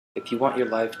If you want your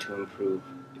life to improve,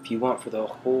 if you want for the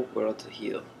whole world to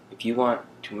heal, if you want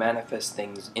to manifest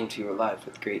things into your life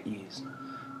with great ease,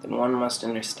 then one must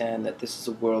understand that this is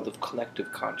a world of collective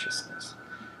consciousness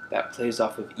that plays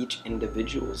off of each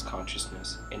individual's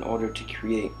consciousness in order to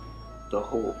create the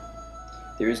whole.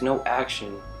 There is no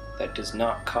action that does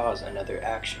not cause another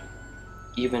action.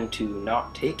 Even to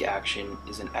not take action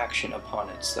is an action upon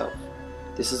itself.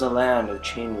 This is a land of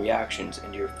chain reactions,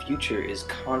 and your future is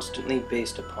constantly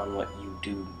based upon what you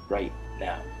do right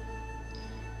now.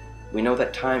 We know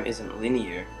that time isn't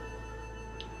linear,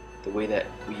 the way that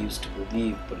we used to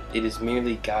believe, but it is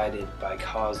merely guided by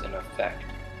cause and effect.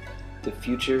 The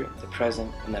future, the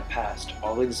present, and the past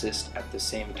all exist at the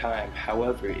same time.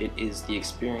 However, it is the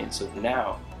experience of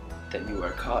now that you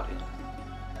are caught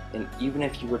in. And even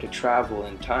if you were to travel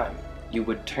in time, you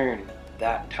would turn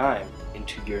that time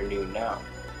into your new now.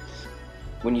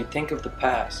 When you think of the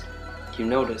past, you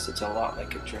notice it's a lot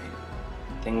like a dream.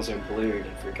 Things are blurred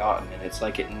and forgotten, and it's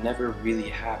like it never really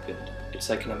happened.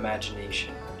 It's like an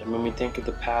imagination. And when we think of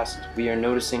the past, we are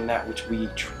noticing that which we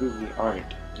truly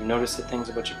aren't. You notice the things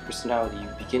about your personality. You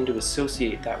begin to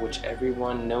associate that which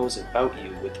everyone knows about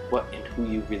you with what and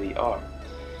who you really are,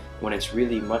 when it's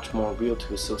really much more real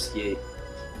to associate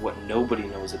what nobody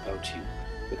knows about you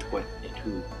with what and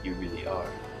who you really are.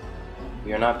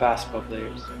 We are not basketball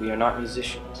players, we are not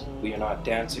musicians, we are not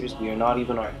dancers, we are not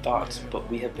even our thoughts, but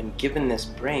we have been given this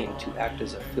brain to act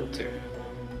as a filter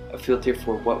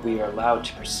for what we are allowed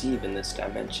to perceive in this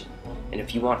dimension. And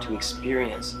if you want to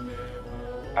experience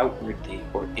outwardly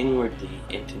or inwardly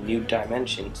into new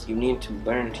dimensions, you need to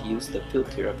learn to use the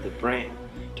filter of the brain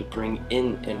to bring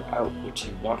in and out what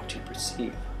you want to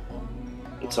perceive.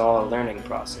 It's all a learning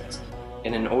process,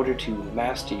 and in order to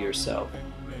master yourself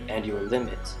and your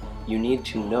limits, you need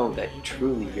to know that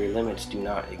truly your limits do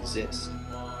not exist.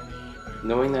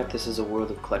 Knowing that this is a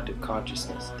world of collective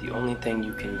consciousness, the only thing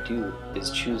you can do is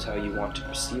choose how you want to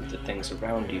perceive the things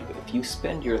around you. If you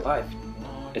spend your life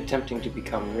attempting to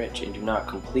become rich and do not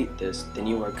complete this, then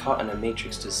you are caught in a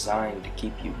matrix designed to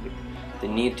keep you here. The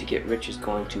need to get rich is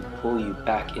going to pull you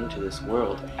back into this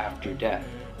world after death.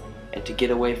 And to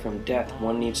get away from death,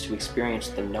 one needs to experience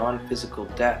the non-physical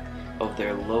death of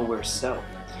their lower self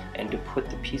and to put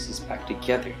the pieces back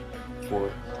together. For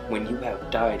when you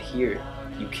have died here,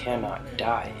 you cannot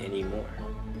die anymore.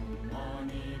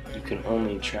 You can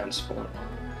only transform.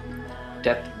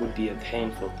 Death would be a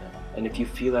painful thing, and if you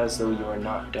feel as though you are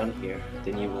not done here,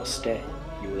 then you will stay.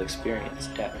 You will experience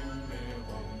death.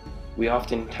 We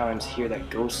oftentimes hear that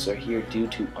ghosts are here due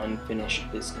to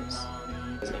unfinished business.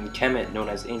 In Kemet, known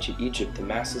as ancient Egypt, the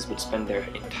masses would spend their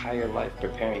entire life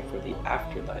preparing for the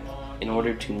afterlife in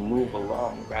order to move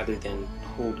along rather than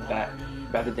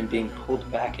being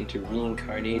pulled back into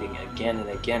reincarnating again and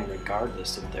again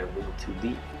regardless of their will to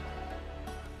leave.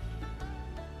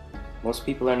 Most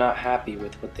people are not happy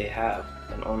with what they have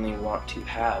and only want to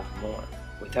have more,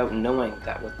 without knowing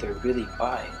that what they're really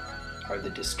buying are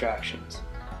the distractions.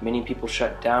 Many people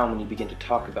shut down when you begin to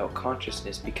talk about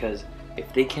consciousness, because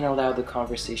if they can allow the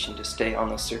conversation to stay on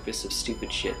the surface of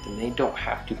stupid shit, then they don't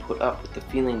have to put up with the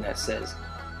feeling that says,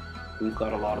 we've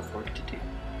got a lot of work to do.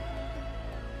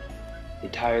 They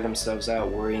tire themselves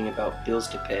out worrying about bills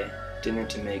to pay, dinner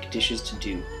to make, dishes to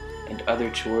do, and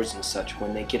other chores and such.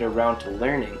 When they get around to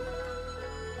learning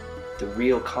the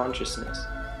real consciousness,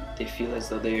 they feel as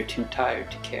though they are too tired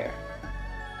to care.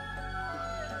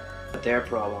 But their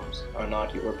problems are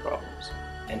not your problems.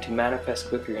 And to manifest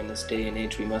quicker in this day and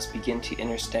age, we must begin to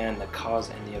understand the cause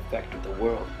and the effect of the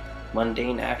world.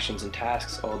 Mundane actions and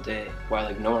tasks all day, while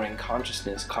ignoring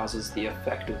consciousness, causes the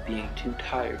effect of being too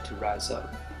tired to rise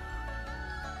up.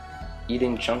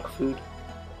 Eating junk food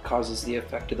causes the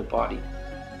effect of the body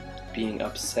being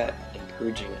upset and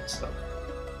purging itself.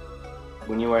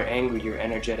 When you are angry, your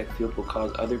energetic field will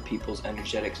cause other people's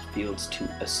energetic fields to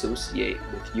associate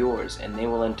with yours, and they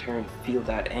will in turn feel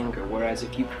that anger. Whereas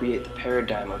if you create the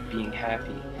paradigm of being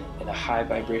happy in a high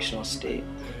vibrational state,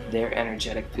 their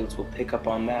energetic fields will pick up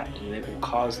on that, and it will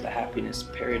cause the happiness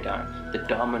paradigm, the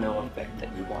domino effect that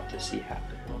you want to see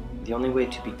happen. The only way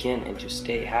to begin and to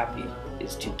stay happy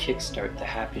is to kickstart the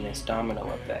happiness domino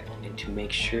effect, and to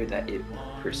make sure that it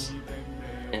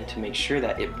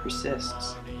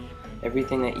persists.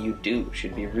 Everything that you do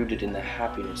should be rooted in the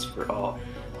happiness for all,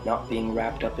 not being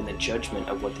wrapped up in the judgment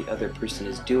of what the other person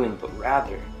is doing, but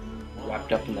rather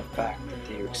wrapped up in the fact that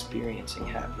they are experiencing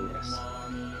happiness.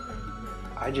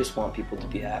 I just want people to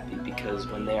be happy, because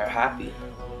when they are happy,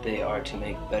 they are to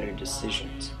make better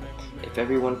decisions. If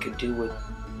everyone could do what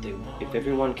they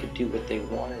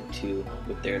wanted to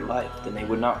with their life, then they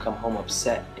would not come home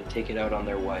upset and take it out on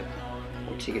their wife,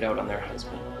 or take it out on their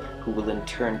husband, who will in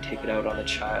turn take it out on the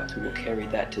child, who will carry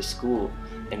that to school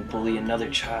and bully another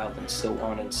child, and so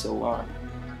on and so on.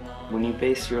 When you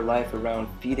base your life around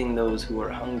feeding those who are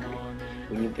hungry,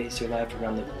 when you base your life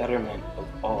around the betterment of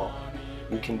all,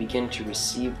 you can begin to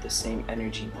receive the same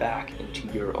energy back into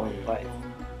your own life.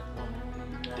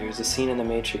 There is a scene in The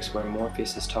Matrix where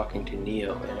Morpheus is talking to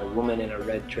Neo and a woman in a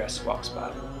red dress walks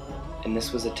by. And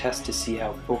this was a test to see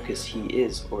how focused he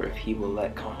is, or if he will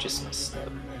let consciousness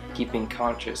slip, keeping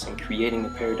conscious and creating the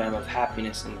paradigm of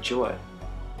happiness and joy.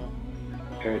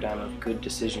 A paradigm of good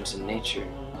decisions in nature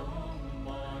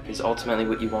is ultimately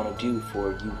what you want to do,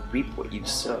 for you reap what you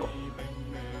sow.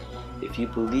 If you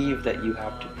believe that you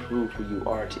have to prove who you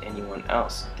are to anyone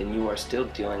else, then you are still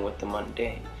dealing with the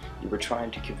mundane. You are trying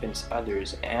to convince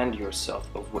others and yourself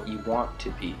of what you want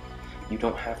to be. You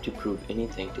don't have to prove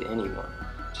anything to anyone.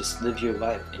 Just live your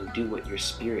life and do what your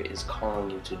spirit is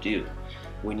calling you to do.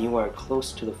 When you are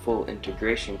close to the full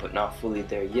integration but not fully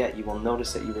there yet, you will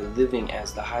notice that you are living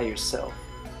as the higher self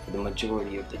for the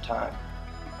majority of the time,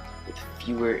 with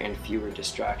fewer and fewer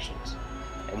distractions.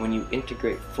 And when you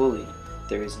integrate fully,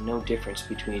 there is no difference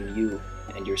between you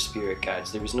and your spirit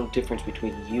guides. There is no difference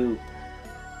between you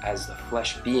as the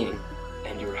flesh being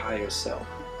and your higher self.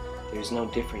 There is no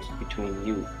difference between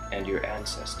you and your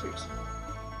ancestors.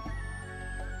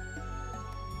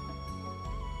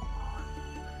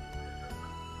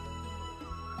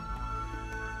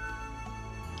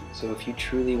 So if you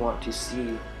truly want to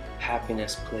see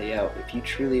happiness play out, if you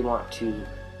truly want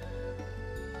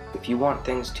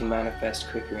things to manifest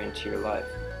quicker into your life,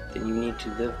 then you need to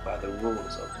live by the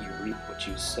rules of you reap what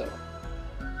you sow.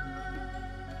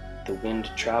 The wind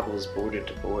travels border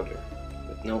to border,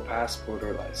 with no passport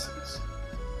or license.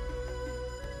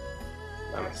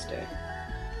 Namaste.